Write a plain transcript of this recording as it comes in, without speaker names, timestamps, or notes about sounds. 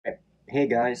Hey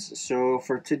guys, so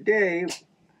for today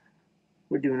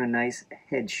we're doing a nice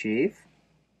head shave.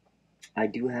 I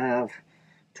do have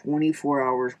 24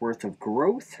 hours worth of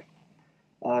growth.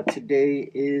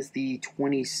 Today is the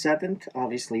 27th.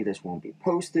 Obviously this won't be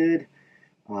posted.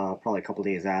 Probably a couple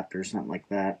days after, something like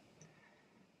that.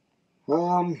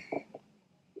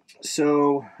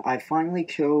 So I finally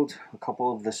killed a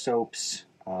couple of the soaps.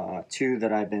 Two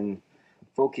that I've been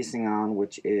focusing on,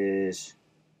 which is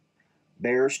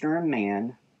Barrister and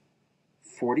Man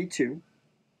 42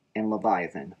 and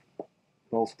Leviathan,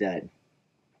 both dead.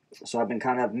 So I've been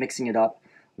kind of mixing it up.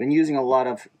 I've been using a lot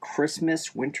of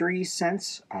Christmas wintry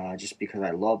scents, just because I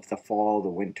love the fall, the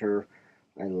winter.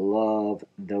 I love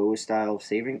those style of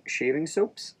shaving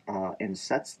soaps and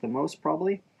sets the most,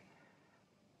 probably.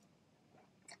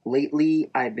 Lately,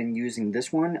 I've been using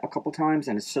this one a couple times,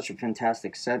 and it's such a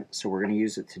fantastic scent, so we're going to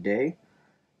use it today.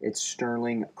 It's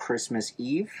Stirling Christmas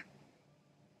Eve,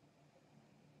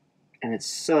 and it's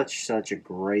such a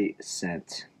great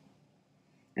scent.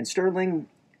 And Stirling,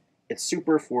 it's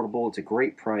super affordable. It's a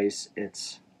great price.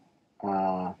 It's,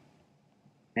 man,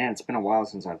 it's been a while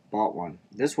since I've bought one.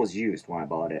 This was used when I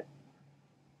bought it.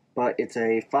 But it's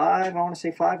a 5, I want to say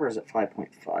 5, or is it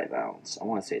 5.5 ounce? I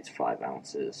want to say it's 5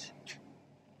 ounces.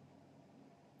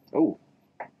 Oh,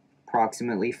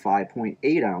 approximately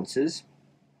 5.8 ounces.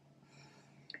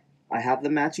 I have the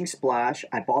matching splash.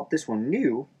 I bought this one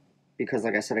new because,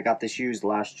 like I said, I got this used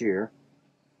last year.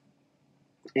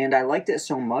 And I liked it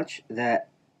so much that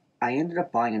I ended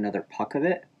up buying another puck of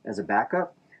it as a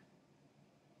backup,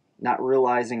 not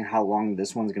realizing how long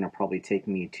this one's going to probably take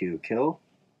me to kill.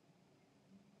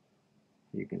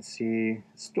 You can see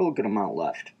still a good amount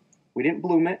left. We didn't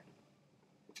bloom it,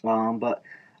 but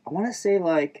I want to say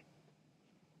like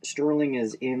Stirling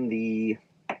is in the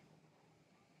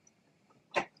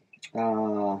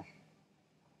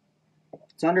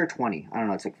it's under 20. I don't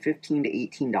know, it's like $15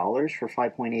 to $18 for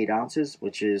 5.8 ounces,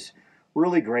 which is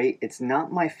really great. It's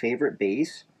not my favorite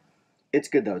base. It's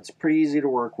good though. It's pretty easy to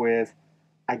work with.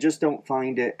 I just don't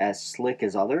find it as slick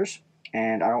as others,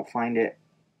 and I don't find it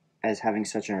as having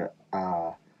such a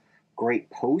great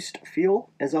post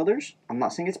feel as others. I'm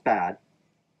not saying it's bad.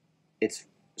 It's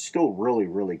still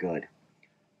really good.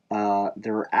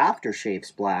 Their aftershave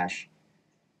splash,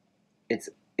 it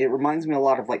reminds me a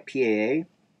lot of like PAA,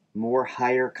 more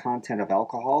higher content of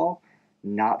alcohol,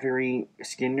 not very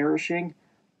skin nourishing,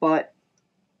 but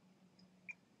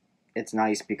it's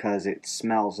nice because it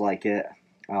smells like it.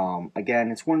 Again,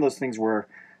 it's one of those things where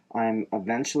I'm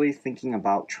eventually thinking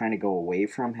about trying to go away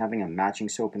from having a matching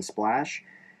soap and splash,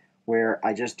 where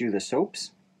I just do the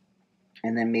soaps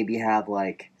and then maybe have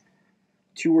like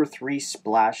 2 or 3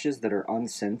 splashes that are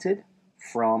unscented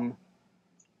from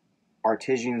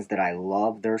artisans that I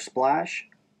love their splash,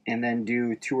 and then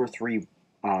do 2 or 3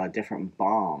 different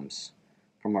bombs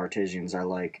from artisans I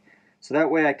like. So that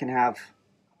way I can have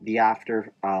the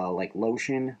after like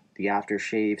lotion, the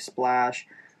aftershave splash,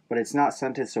 but it's not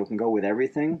scented, so it can go with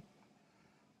everything.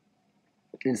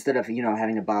 Instead of, you know,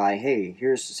 having to buy, hey,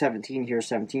 here's 17, here's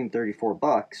 17,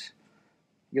 $34.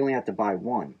 You only have to buy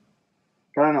one.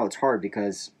 But I don't know, it's hard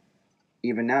because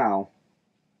even now,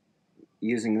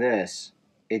 using this,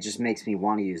 it just makes me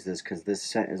want to use this because this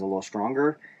scent is a little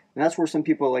stronger. And that's where some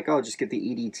people are like, oh, just get the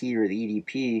EDT or the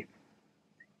EDP.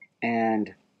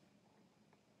 And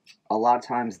a lot of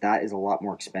times that is a lot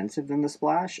more expensive than the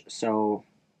splash. So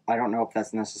I don't know if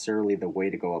that's necessarily the way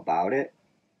to go about it.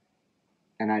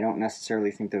 And I don't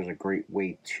necessarily think there's a great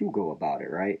way to go about it,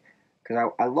 right?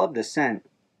 Because I love the scent,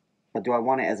 but do I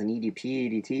want it as an EDP,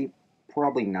 EDT?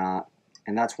 Probably not.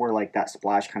 And that's where like that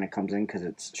splash kind of comes in because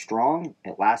it's strong,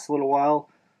 it lasts a little while,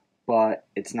 but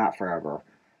it's not forever.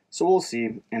 So we'll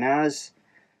see. And as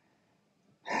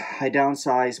I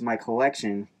downsize my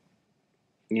collection,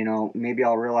 you know, maybe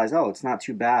I'll realize, oh, it's not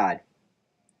too bad.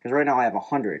 Because right now I have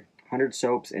 100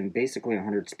 soaps and basically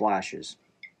 100 splashes.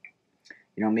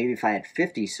 You know, maybe if I had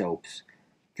 50 soaps,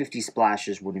 50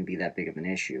 splashes wouldn't be that big of an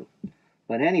issue.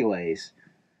 But anyways,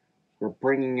 we're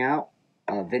bringing out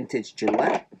a vintage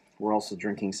Gillette. We're also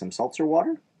drinking some seltzer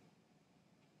water.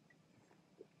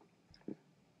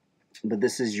 But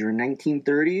this is your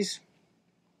 1930s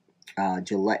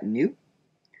Gillette New.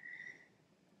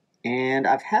 And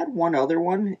I've had one other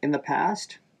one in the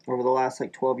past, over the last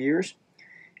like 12 years.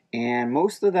 And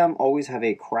most of them always have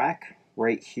a crack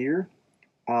right here.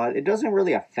 It doesn't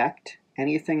really affect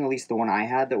anything, at least the one I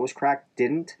had that was cracked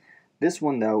didn't. This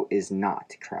one, though, is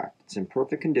not cracked. It's in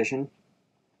perfect condition.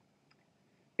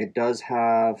 It does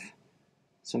have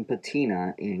some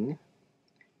patina in.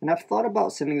 And I've thought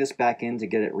about sending this back in to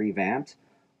get it revamped,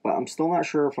 but I'm still not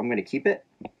sure if I'm going to keep it.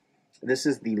 This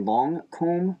is the long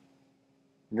comb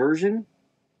version.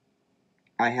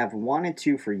 I have wanted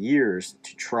to for years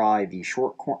to try the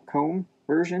short comb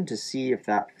version to see if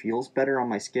that feels better on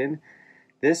my skin.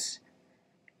 This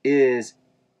is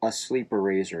a sleeper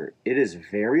razor. It is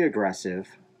very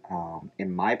aggressive,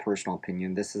 in my personal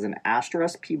opinion. This is an Astra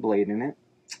SP blade in it,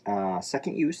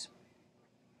 second use.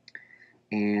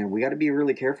 And we got to be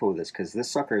really careful with this because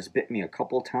this sucker has bit me a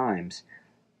couple times,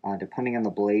 depending on the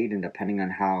blade and depending on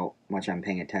how much I'm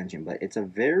paying attention. But it's a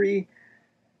very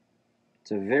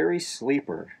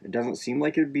sleeper. It doesn't seem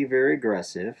like it would be very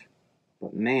aggressive,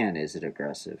 but man, is it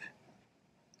aggressive.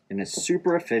 And it's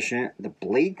super efficient. The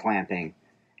blade clamping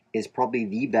is probably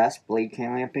the best blade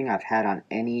clamping I've had on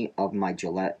any of my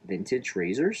Gillette vintage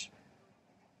razors.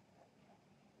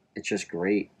 It's just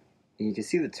great. And you can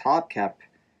see the top cap.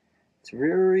 It's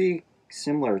very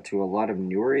similar to a lot of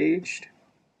newer aged,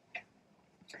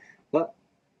 but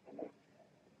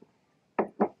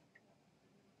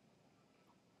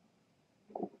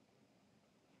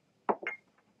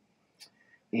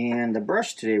and the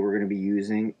brush today we're going to be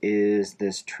using is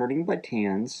this Stirling by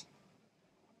TanZ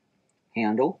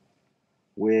handle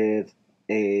with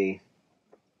a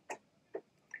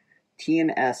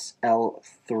TNS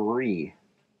L3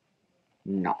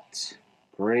 knot.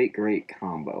 Great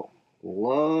combo.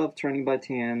 Love Stirling by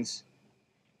TanZ.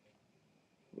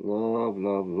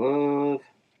 Love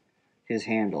his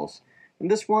handles. And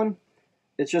this one,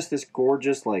 it's just this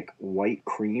gorgeous like white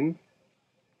cream.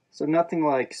 So nothing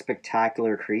like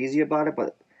spectacular crazy about it,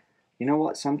 but you know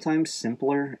what? Sometimes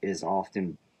simpler is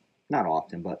often, not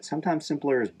often, but sometimes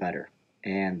simpler is better.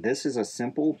 And this is a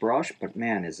simple brush, but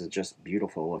man, is it just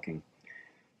beautiful looking.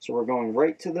 So we're going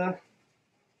right to the,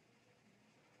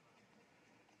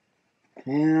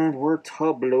 and we're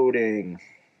tub loading.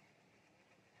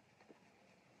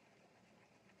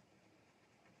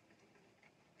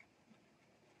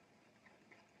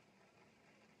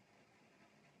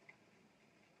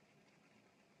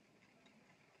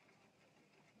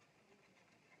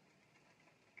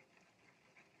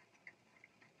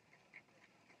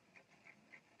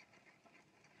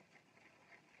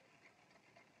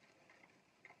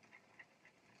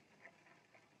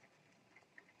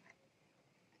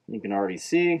 You can already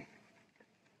see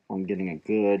I'm getting a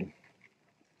good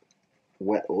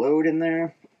wet load in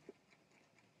there.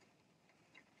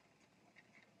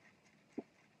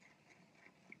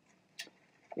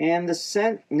 And the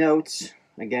scent notes,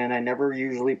 again, I never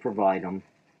usually provide them.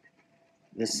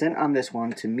 The scent on this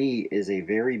one, to me, is a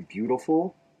very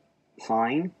beautiful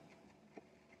pine,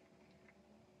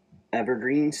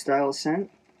 evergreen style scent.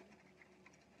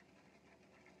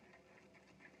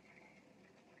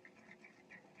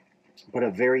 But a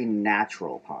very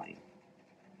natural pine.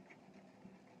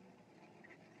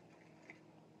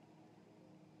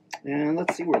 And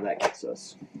let's see where that gets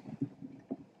us.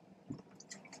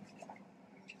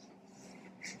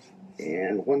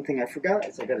 And one thing I forgot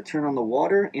is I got to turn on the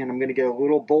water, and I'm going to get a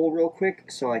little bowl real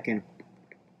quick so I can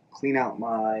clean out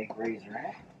my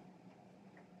razor.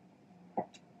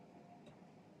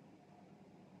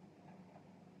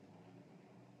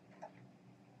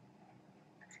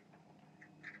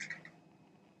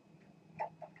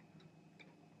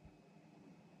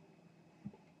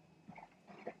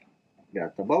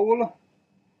 Got the bowl.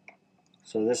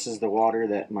 So this is the water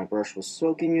that my brush was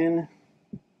soaking in.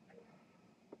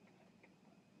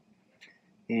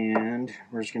 And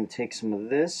we're just going to take some of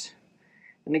this.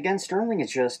 And again, Stirling is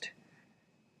just,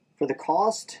 for the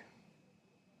cost,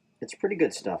 it's pretty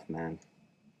good stuff, man.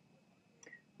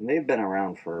 And they've been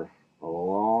around for a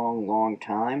long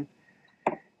time.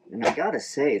 And I gotta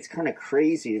say, it's kind of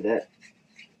crazy that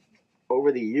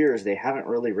over the years they haven't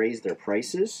really raised their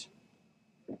prices.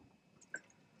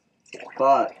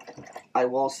 But I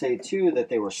will say too that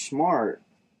they were smart,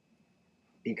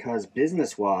 because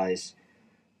business-wise,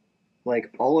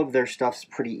 like, all of their stuff's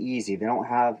pretty easy. They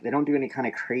don't do any kind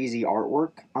of crazy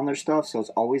artwork on their stuff, so it's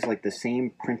always like the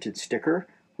same printed sticker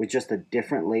with just a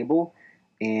different label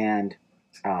and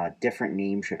different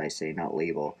name, should I say, not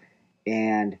label.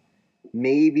 And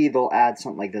maybe they'll add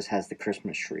something like this has the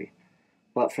Christmas tree.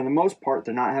 But for the most part,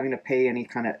 they're not having to pay any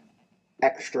kind of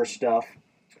extra stuff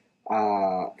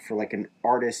for like an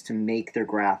artist to make their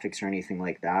graphics or anything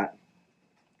like that.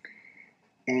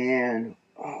 And,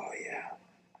 oh yeah.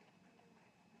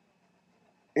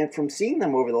 And from seeing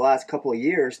them over the last couple of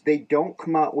years, they don't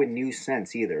come out with new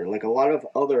scents either. Like a lot of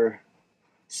other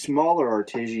smaller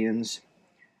artisans,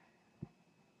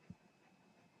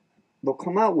 they'll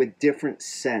come out with different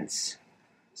scents,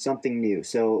 something new.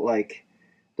 So like,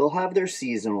 they'll have their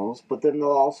seasonals, but then they'll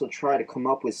also try to come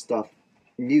up with stuff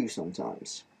new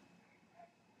sometimes.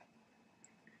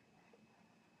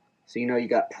 So, you know, you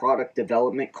got product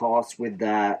development costs with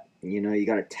that. You know, you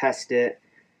got to test it,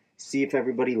 see if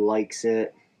everybody likes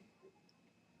it.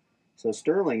 So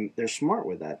Stirling, they're smart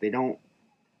with that. They don't,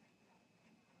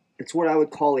 it's what I would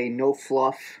call a no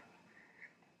fluff.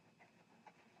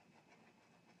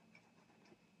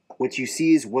 What you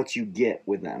see is what you get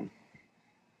with them.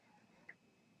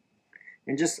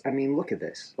 And just, I mean, look at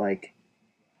this. Like,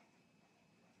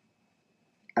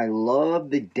 I love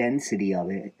the density of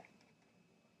it.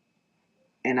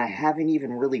 And I haven't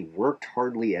even really worked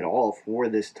hardly at all for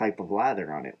this type of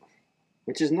lather on it,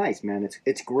 which is nice, man.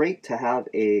 It's great to have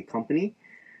a company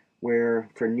where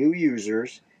for new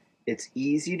users, it's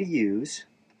easy to use.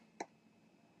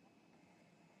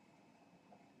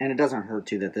 And it doesn't hurt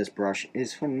too that this brush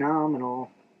is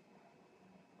phenomenal.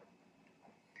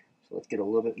 So let's get a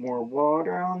little bit more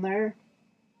water on there.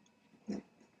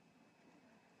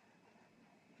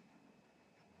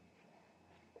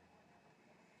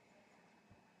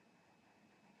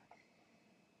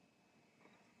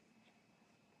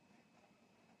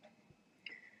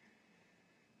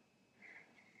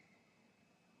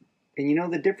 And you know,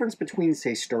 the difference between,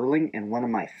 say, Stirling and one of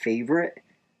my favorite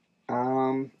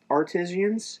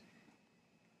artisans,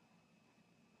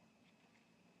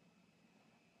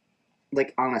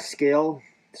 like on a scale,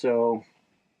 so,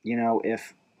 you know,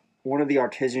 if one of the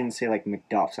artisans, say like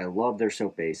McDuff's, I love their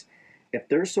soap base. If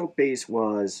their soap base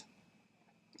was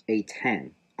a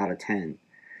 10 out of 10,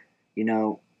 you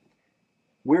know,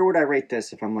 where would I rate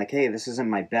this if I'm like, hey, this isn't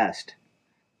my best?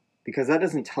 Because that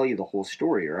doesn't tell you the whole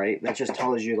story, right? That just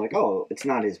tells you like, oh, it's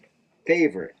not his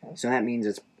favorite. So that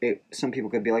means some people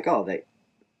could be like, oh,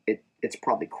 it's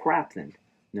probably crap then.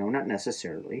 No, not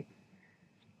necessarily.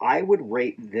 I would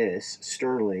rate this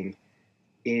Stirling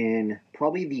in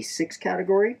probably the 6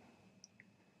 category.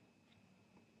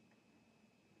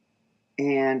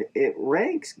 And it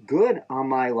ranks good on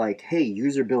my like, hey,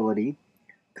 usability.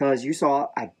 Because you saw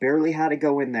I barely had to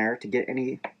go in there to get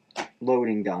any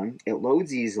loading done. It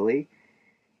loads easily.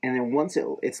 And then once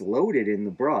it's loaded in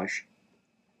the brush,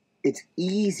 it's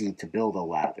easy to build a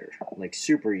lather. Like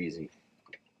super easy.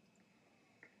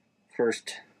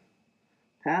 First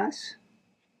pass.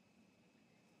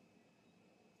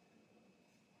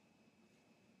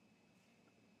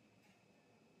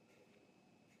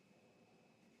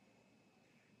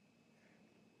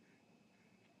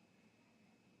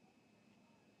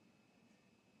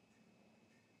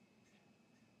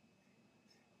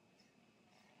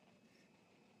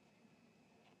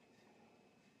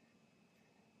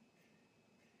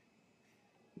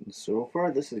 And so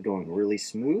far, this is going really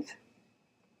smooth.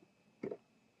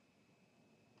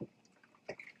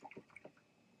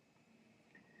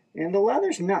 And the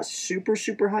lather's not super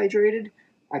hydrated.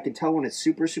 I can tell when it's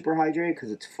super hydrated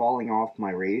because it's falling off my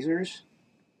razors.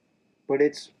 But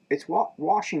it's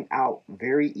washing out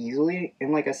very easily.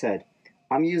 And like I said,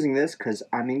 I'm using this because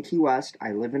I'm in Key West.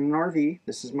 I live in an RV.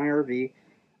 This is my RV.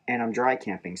 And I'm dry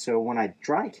camping. So when I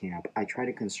dry camp, I try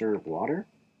to conserve water.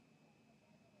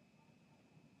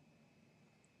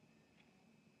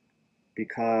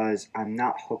 Because I'm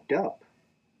not hooked up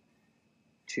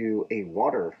to a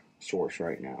water source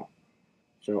right now.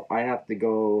 So I have to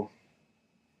go,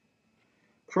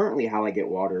 currently how I get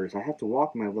water is I have to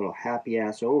walk my little happy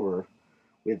ass over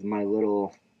with my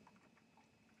little,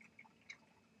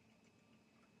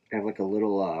 I have like a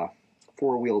little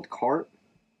 4-wheeled cart,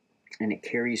 and it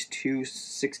carries 2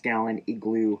 6-gallon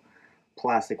Igloo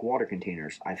plastic water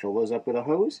containers. I fill those up with a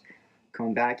hose,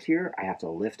 come back here, I have to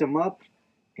lift them up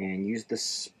and use the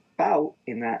spout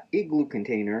in that Igloo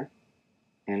container,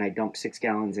 and I dump 6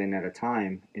 gallons in at a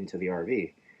time into the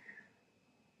RV.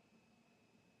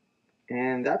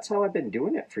 And that's how I've been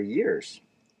doing it for years.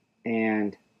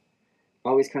 And I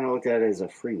always kind of looked at it as a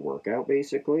free workout,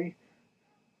 basically.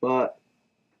 But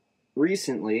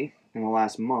recently, in the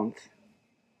last month,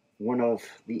 one of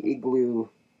the Igloo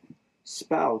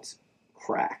spouts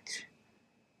cracked.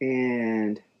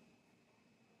 And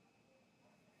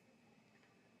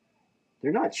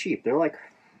they're not cheap. They're like,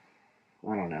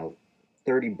 I don't know,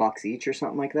 30 bucks each or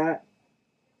something like that.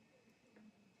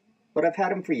 But I've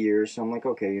had them for years, so I'm like,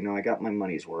 okay, you know, I got my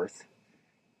money's worth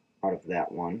out of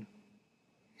that one.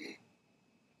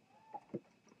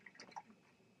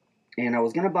 And I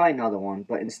was going to buy another one,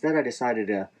 but instead I decided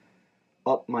to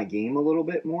up my game a little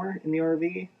bit more in the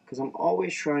RV, because I'm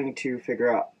always trying to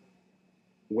figure out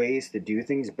ways to do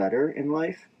things better in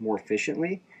life, more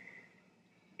efficiently.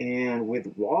 And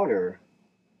with water,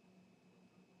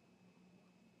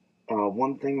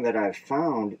 one thing that I've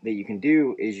found that you can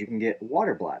do is you can get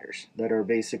water bladders that are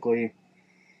basically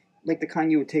like the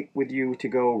kind you would take with you to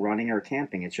go running or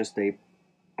camping. It's just a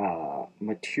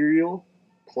material,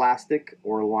 plastic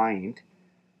or lined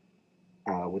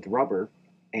with rubber,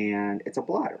 and it's a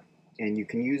bladder. And you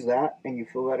can use that, and you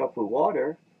fill that up with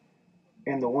water.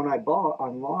 And the one I bought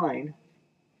online,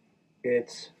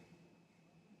 it's,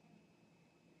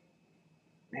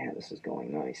 man, this is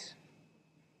going nice.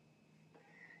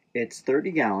 It's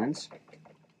 30 gallons.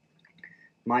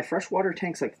 My freshwater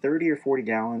tank's like 30 or 40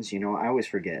 gallons. You know, I always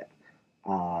forget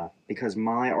because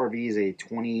my RV is a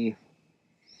 20,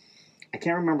 I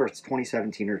can't remember if it's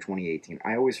 2017 or 2018.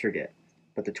 I always forget.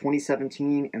 But the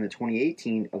 2017 and the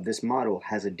 2018 of this model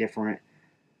has a different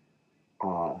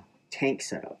tank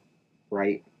setup,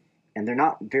 right? And they're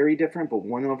not very different, but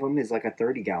one of them is like a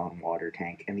 30-gallon water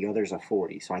tank and the other's a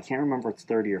 40. So I can't remember if it's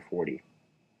 30 or 40.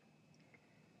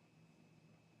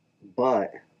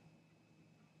 But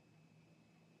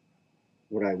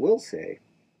what I will say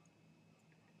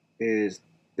is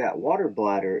that water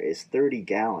bladder is 30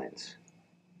 gallons.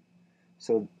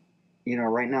 So, you know,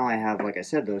 right now I have, like I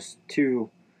said, those two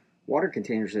water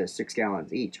containers that are 6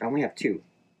 gallons each. I only have 2.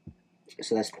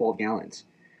 So that's 12 gallons.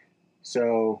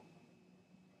 So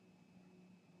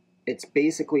it's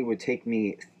basically would take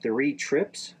me 3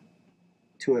 trips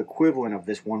to equivalent of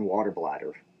this one water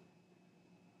bladder.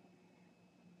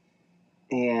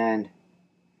 And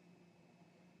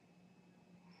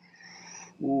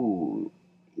ooh,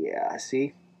 yeah,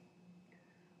 see?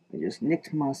 I just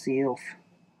nicked myself,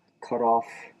 cut off.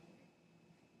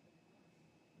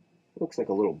 Looks like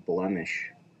a little blemish.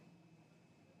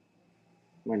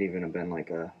 Might even have been like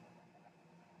a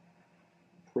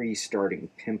pre-starting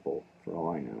pimple, for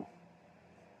all I know.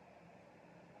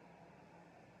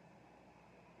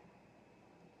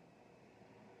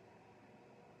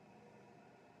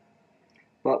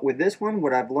 But with this one,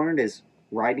 what I've learned is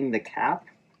riding the cap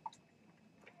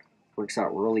works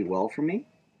out really well for me.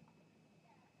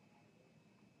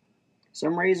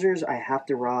 Some razors I have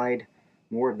to ride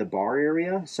more of the bar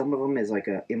area. Some of them is like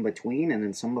a in-between, and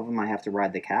then some of them I have to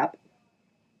ride the cap.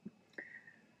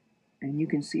 And you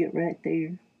can see it right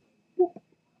there.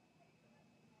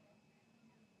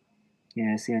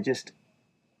 Yeah, see, I just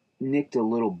nicked a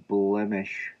little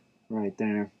blemish right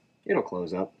there. It'll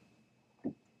close up.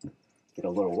 Get a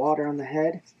little water on the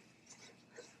head.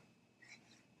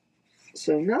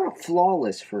 So not a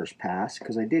flawless first pass,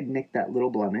 because I did nick that little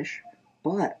blemish,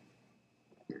 but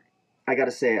I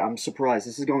gotta say, I'm surprised.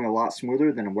 This is going a lot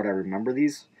smoother than what I remember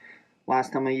these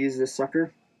last time I used this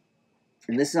sucker.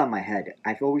 And this is on my head.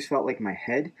 I've always felt like my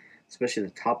head, especially the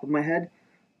top of my head,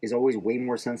 is always way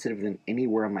more sensitive than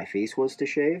anywhere on my face was to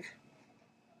shave.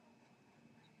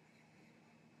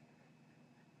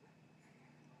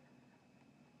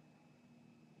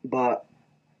 But,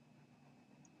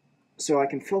 so I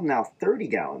can fill now 30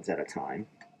 gallons at a time.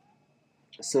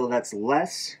 So that's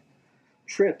less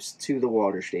trips to the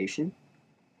water station,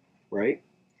 right?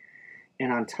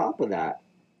 And on top of that,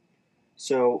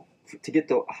 so to get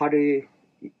the,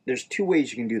 there's 2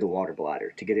 ways you can do the water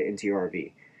bladder to get it into your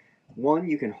RV. One,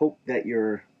 you can hope that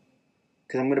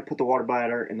because I'm going to put the water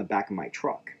bladder in the back of my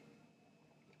truck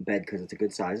bed because it's a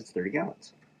good size, it's 30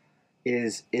 gallons.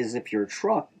 Is if your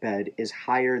truck bed is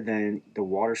higher than the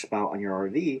water spout on your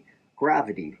RV,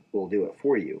 gravity will do it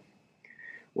for you.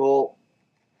 Well,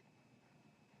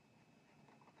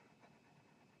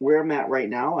 where I'm at right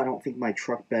now, I don't think my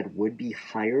truck bed would be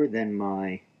higher than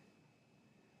my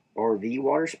RV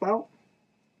water spout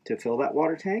to fill that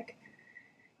water tank.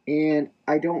 And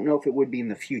I don't know if it would be in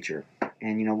the future.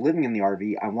 And, you know, living in the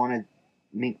RV, I want to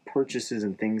make purchases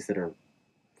and things that are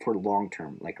for long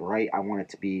term. Like, right, I want it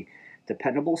to be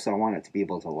dependable, so I want it to be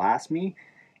able to last me,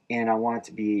 and I want it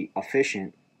to be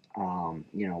efficient, you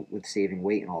know, with saving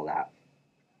weight and all that.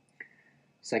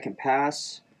 Second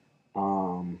pass, you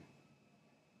know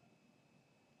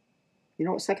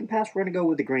what, second pass, we're going to go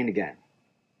with the grain again.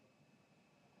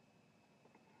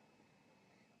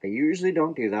 I usually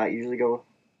don't do that. I usually go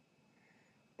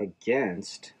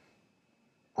against,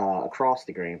 across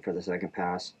the grain for the second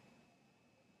pass.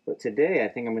 But today, I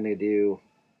think I'm going to do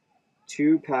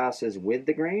 2 passes with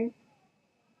the grain,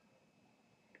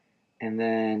 and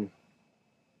then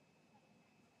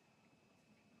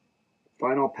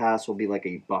final pass will be like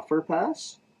a buffer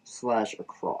pass /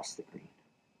 across the grain.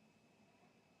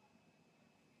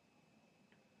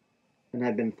 And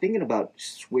I've been thinking about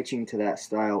switching to that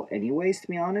style anyways, to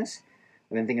be honest.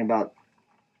 I've been thinking about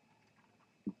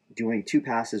doing 2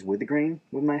 passes with the grain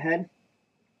with my head.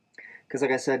 Because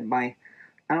like I said, I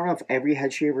don't know if every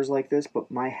head shaver is like this, but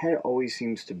my head always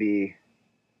seems to be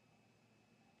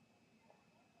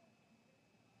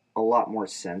a lot more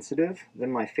sensitive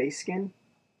than my face skin.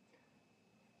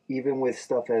 Even with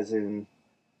stuff as in,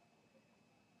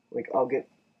 like, I'll get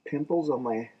pimples on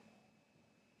my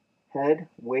head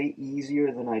way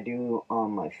easier than I do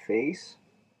on my face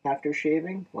after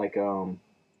shaving, like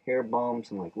hair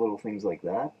bumps and like little things like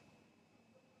that.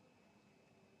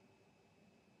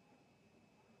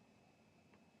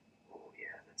 Oh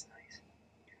yeah, that's nice.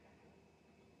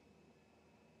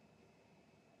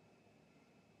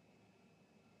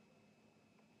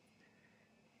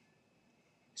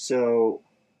 So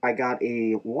I got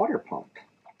a water pump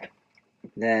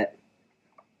that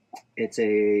it's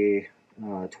a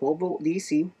 12 volt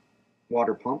DC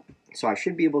water pump. So I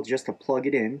should be able just to plug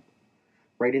it in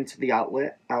right into the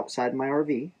outlet outside my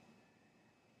RV.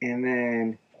 And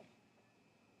then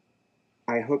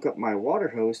I hook up my water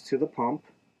hose to the pump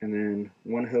and then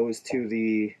one hose to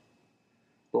the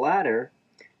bladder,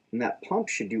 and that pump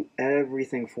should do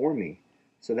everything for me.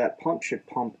 So that pump should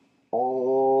pump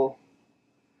all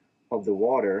of the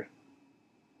water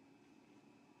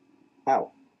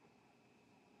out.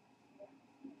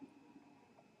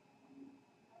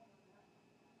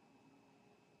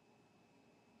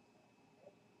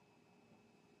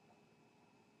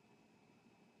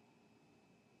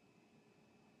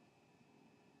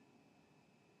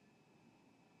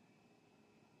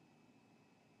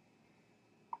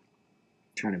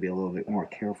 Trying to be a little bit more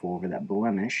careful over that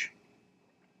blemish.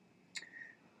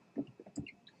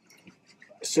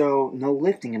 So no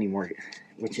lifting anymore,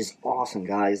 which is awesome,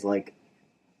 guys. Like,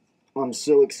 I'm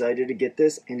so excited to get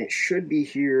this, and it should be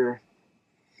here.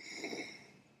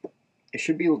 It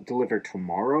should be delivered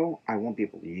tomorrow. I won't be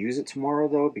able to use it tomorrow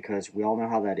though, because we all know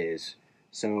how that is.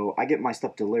 So I get my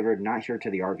stuff delivered not here to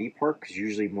the RV park, because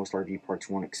usually most RV parks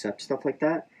won't accept stuff like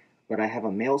that, but I have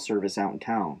a mail service out in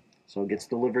town. So it gets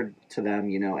delivered to them,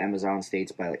 you know, Amazon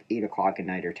states by like 8 o'clock at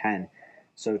night or 10.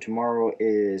 So tomorrow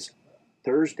is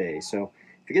Thursday. So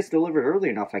if it gets delivered early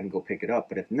enough, I can go pick it up.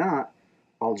 But if not,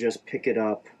 I'll just pick it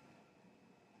up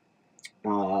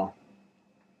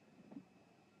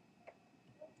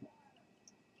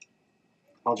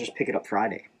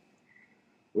Friday,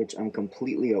 which I'm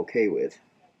completely okay with.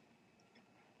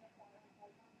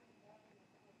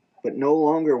 But no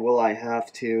longer will I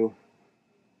have to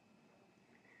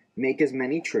make as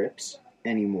many trips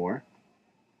anymore.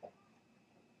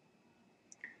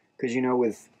 Because, you know,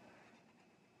 with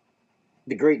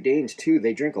the Great Danes, too,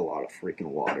 they drink a lot of freaking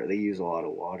water. They use a lot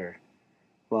of water.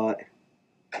 But,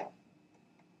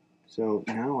 so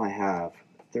now I have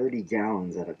 30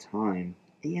 gallons at a time,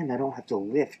 and I don't have to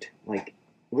lift. Like,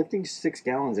 lifting 6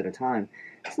 gallons at a time,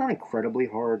 it's not incredibly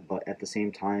hard, but at the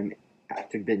same time,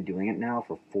 after I've been doing it now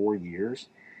for 4 years,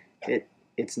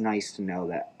 it's nice to know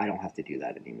that I don't have to do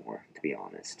that anymore, to be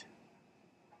honest.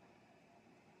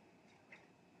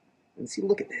 And see,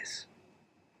 look at this.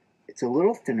 It's a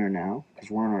little thinner now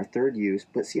because we're on our third use,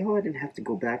 but see how I didn't have to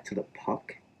go back to the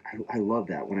puck? I love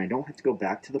that, when I don't have to go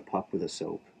back to the puck with a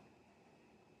soap.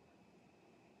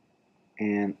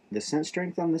 And the scent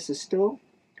strength on this is still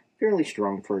fairly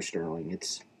strong for a Stirling.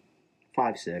 It's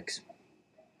 5.6.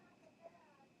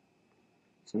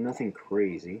 So nothing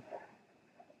crazy.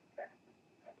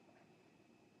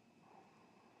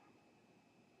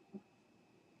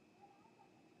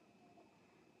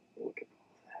 Look at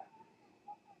all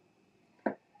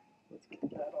that. Let's get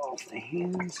that off the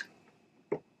hands.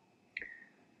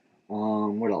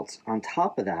 What else? On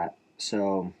top of that,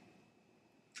 so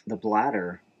the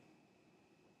bladder,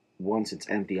 once it's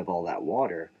empty of all that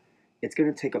water, it's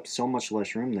going to take up so much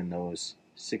less room than those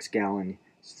 6-gallon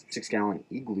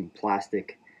igloo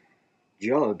plastic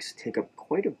jugs take up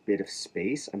quite a bit of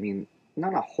space. I mean,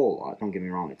 not a whole lot, don't get me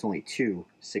wrong. It's only 2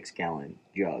 6-gallon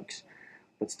jugs.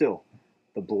 But still,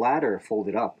 the bladder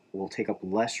folded up will take up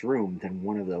less room than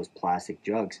one of those plastic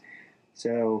jugs.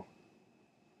 So,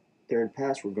 third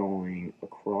pass, we're going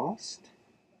across.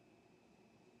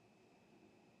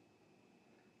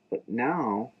 But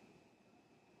now,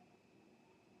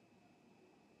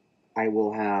 I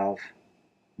will have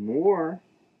more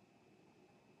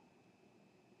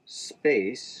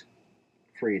space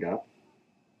freed up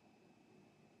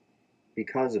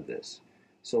because of this.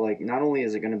 So, like, not only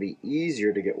is it going to be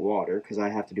easier to get water because I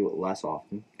have to do it less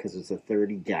often because it's a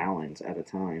 30 gallons at a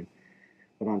time,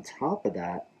 but on top of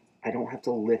that, I don't have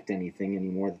to lift anything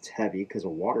anymore that's heavy because a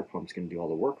water pump's going to do all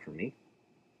the work for me.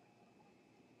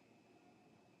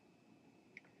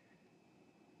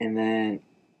 And then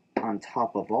on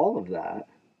top of all of that,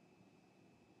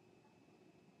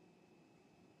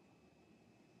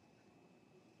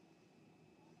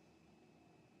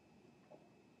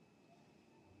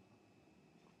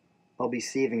 I'll be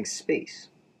saving space.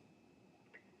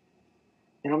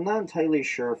 And I'm not entirely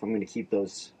sure if I'm going to keep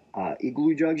those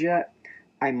igloo jugs yet.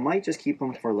 I might just keep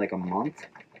them for like a month,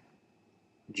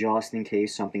 just in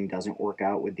case something doesn't work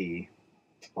out with the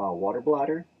water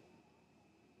bladder.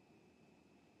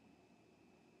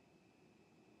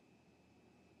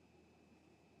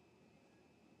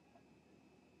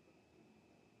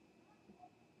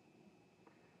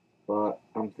 But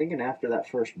I'm thinking after that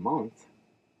first month,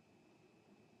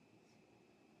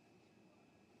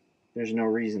 there's no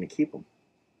reason to keep them.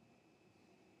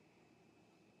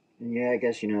 And yeah, I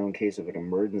guess, in case of an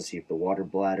emergency, if the water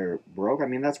bladder broke, I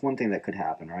mean, that's one thing that could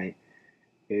happen, right?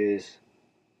 Is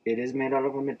it is made out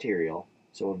of a material,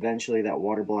 so eventually that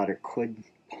water bladder could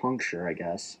puncture, I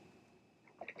guess.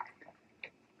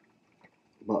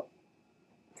 But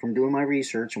from doing my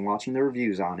research and watching the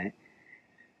reviews on it,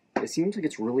 it seems like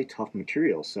it's really tough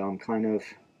material, so I'm kind of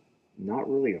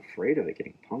not really afraid of it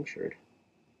getting punctured.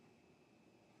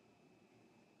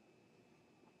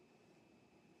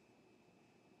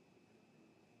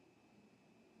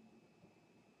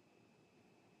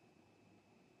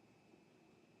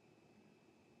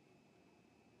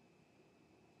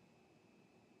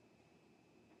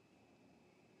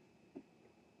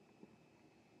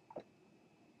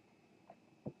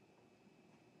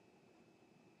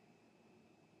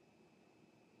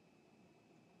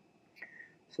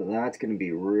 So that's going to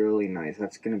be really nice.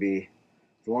 That's going to be,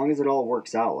 as long as it all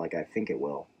works out like I think it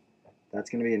will, that's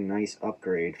going to be a nice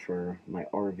upgrade for my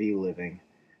RV living.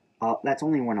 That's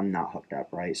only when I'm not hooked up,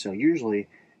 right? So usually,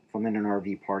 if I'm in an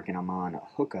RV park and I'm on a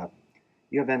hookup,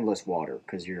 you have endless water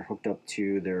because you're hooked up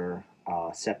to their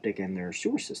septic and their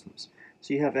sewer systems.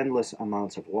 So you have endless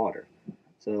amounts of water.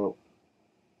 So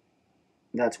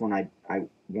that's when I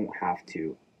won't have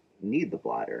to need the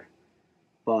bladder.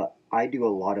 But I do a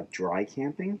lot of dry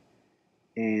camping,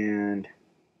 and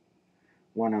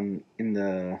when I'm in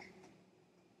the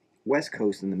West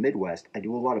Coast and the Midwest, I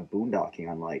do a lot of boondocking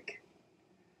on like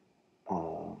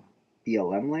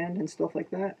BLM land and stuff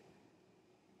like that.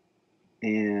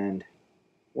 And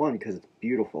one, because it's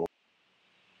beautiful.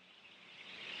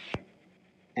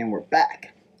 And we're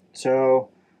back. So,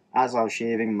 as I was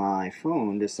shaving, my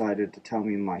phone decided to tell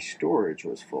me my storage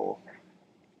was full,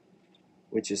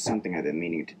 which is something I've been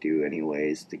meaning to do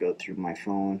anyways, to go through my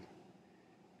phone.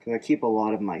 Because I keep a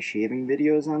lot of my shaving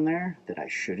videos on there that I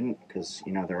shouldn't, because,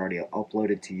 they're already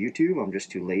uploaded to YouTube. I'm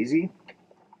just too lazy.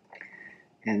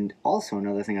 And also,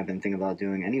 another thing I've been thinking about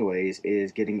doing anyways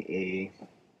is getting a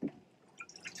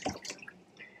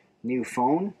new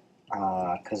phone,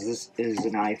 because this is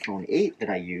an iPhone 8 that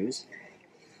I use.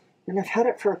 And I've had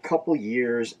it for a couple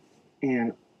years,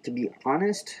 and to be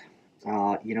honest,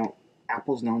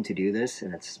 Apple's known to do this,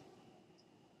 and it's,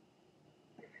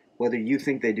 whether you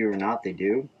think they do or not, they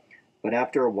do. But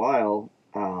after a while,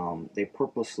 they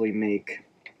purposely make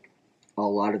a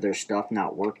lot of their stuff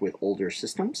not work with older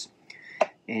systems.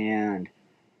 And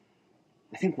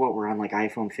I think we're on like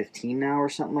iPhone 15 now or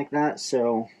something like that.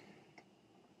 So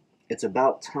it's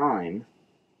about time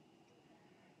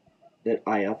that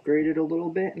I upgraded a little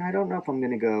bit. And I don't know if I'm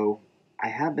going to go. I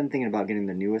have been thinking about getting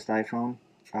the newest iPhone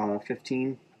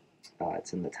 15.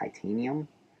 It's in the titanium.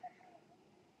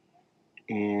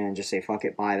 And just say, fuck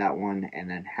it, buy that one and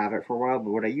then have it for a while.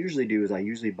 But what I usually do is I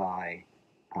usually buy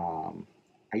my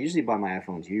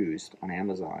iPhones used on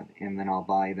Amazon, and then I'll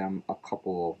buy them a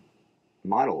couple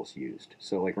models used.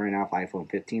 So like right now, if iPhone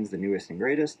 15 is the newest and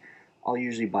greatest, I'll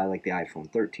usually buy like the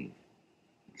iPhone 13.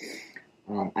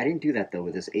 I didn't do that though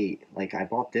with this 8. Like I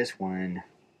bought this when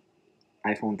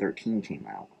iPhone 13 came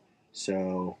out.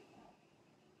 So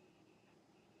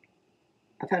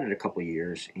I've had it a couple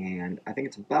years, and I think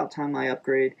it's about time I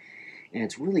upgrade. And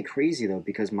it's really crazy though,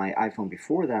 because my iPhone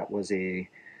before that was a,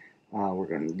 we're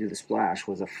going to do the splash,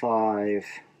 was a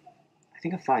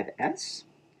 5S.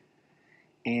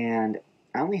 And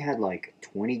I only had like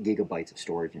 20 gigabytes of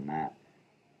storage in that.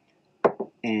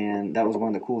 And that was one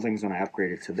of the cool things when I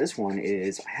upgraded to this one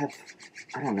is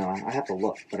I don't know, I have to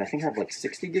look, but I think I have like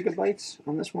 60 gigabytes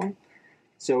on this one.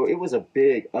 So it was a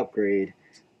big upgrade.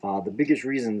 The biggest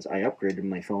reasons I upgraded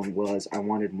my phone was I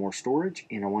wanted more storage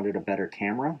and I wanted a better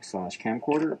camera /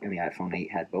 camcorder, and the iPhone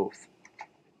 8 had both.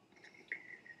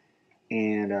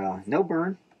 And no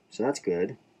burn, so that's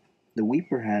good. The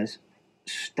Weeper has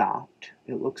stopped,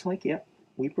 it looks like. Yep,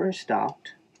 Weeper has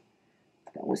stopped.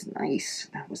 That was nice.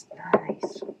 That was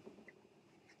nice. That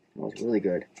was really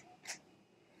good.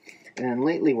 And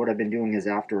lately what I've been doing is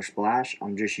after a splash,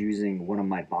 I'm just using one of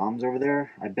my bombs over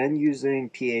there. I've been using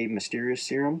PA Mysterious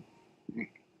Serum.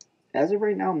 As of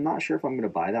right now, I'm not sure if I'm going to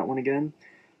buy that one again.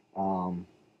 I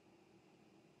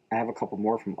have a couple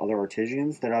more from other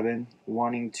artisans that I've been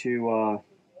wanting to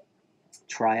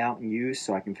try out and use,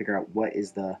 so I can figure out what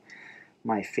is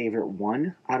my favorite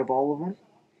one out of all of them.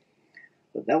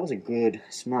 But that was a good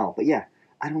smell. But yeah,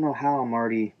 I don't know how I'm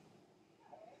already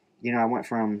you know, I went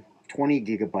from 20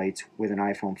 gigabytes with an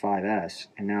iPhone 5S,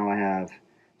 and now I have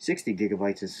 60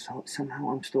 gigabytes. Somehow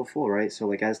I'm still full, right? So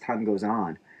like as time goes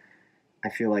on, I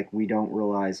feel like we don't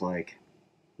realize, like,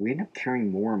 we end up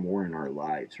carrying more and more in our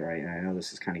lives, right? And I know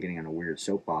this is kind of getting on a weird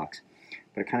soapbox,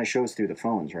 but it kind of shows through the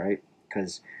phones, right?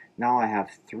 Because now I have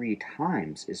 3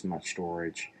 times as much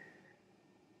storage,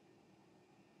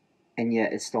 and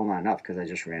yet it's still not enough because I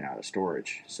just ran out of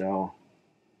storage. So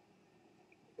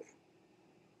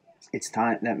it's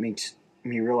time. That makes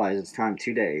me realize it's time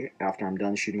today, after I'm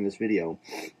done shooting this video,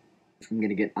 I'm going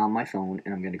to get on my phone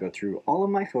and I'm going to go through all of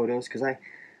my photos, because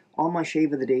all my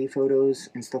shave of the day photos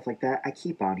and stuff like that, I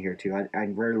keep on here too. I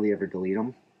rarely ever delete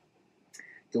them.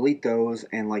 Delete those,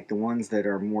 and like the ones that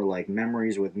are more like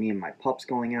memories with me and my pups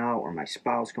going out, or my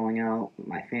spouse going out,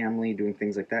 my family doing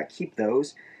things like that, keep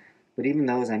those. But even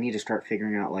those, I need to start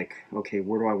figuring out, like, okay,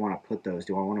 where do I want to put those?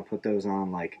 Do I want to put those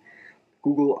on like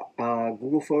Google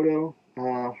Photo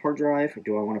hard drive, or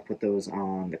do I want to put those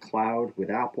on the cloud with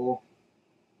Apple?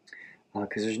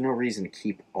 Because there's no reason to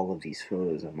keep all of these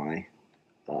photos on my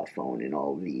phone and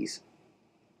all of these.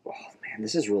 Oh man,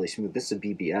 this is really smooth. This is a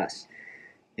BBS,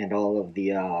 and all of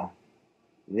the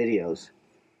videos.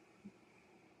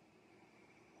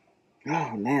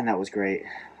 Oh man, that was great.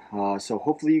 So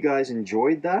hopefully you guys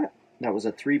enjoyed that. That was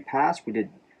a 3-pass. We did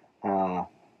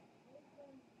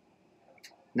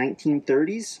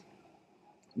 1930s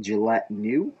Gillette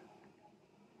New.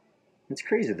 It's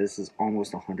crazy. This is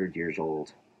almost 100 years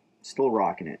old. Still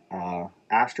rocking it.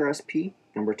 Astra SP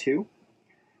number 2.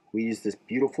 We use this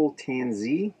beautiful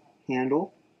TanZ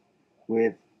handle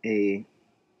with a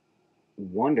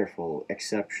wonderful,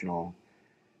 exceptional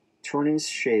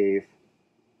TNS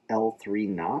L3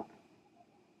 knot.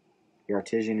 The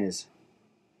artisan is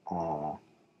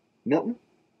Milton.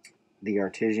 The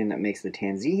artisan that makes the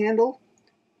TanZ handle,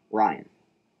 Ryan.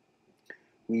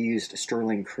 We used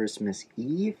Stirling Christmas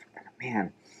Eve.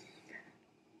 Man,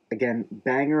 again,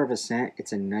 banger of a scent.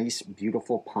 It's a nice,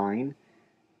 beautiful pine,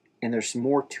 and there's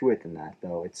more to it than that,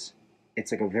 though. It's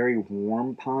like a very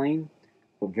warm pine,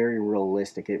 but very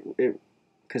realistic.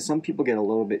 Because some people get a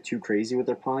little bit too crazy with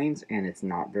their pines, and it's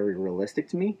not very realistic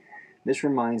to me. This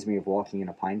reminds me of walking in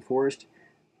a pine forest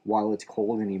while it's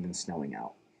cold and even snowing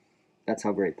out. That's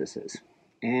how great this is.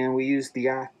 And we use the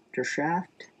after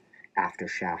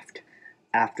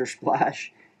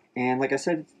splash, and like I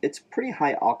said, it's pretty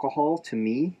high alcohol to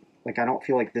me. Like, I don't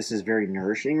feel like this is very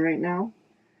nourishing right now,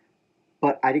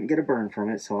 but I didn't get a burn from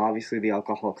it, so obviously the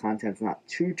alcohol content's not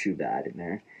too bad in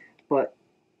there. But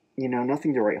you know,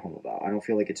 nothing to write home about. I don't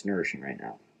feel like it's nourishing right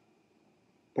now,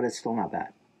 but it's still not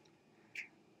bad.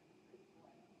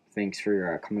 Thanks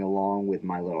for coming along with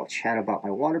my little chat about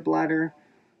my water bladder.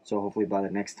 So hopefully by the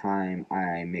next time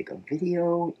I make a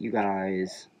video, you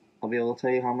guys, I'll be able to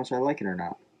tell you how much I like it or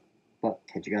not. But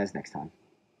catch you guys next time.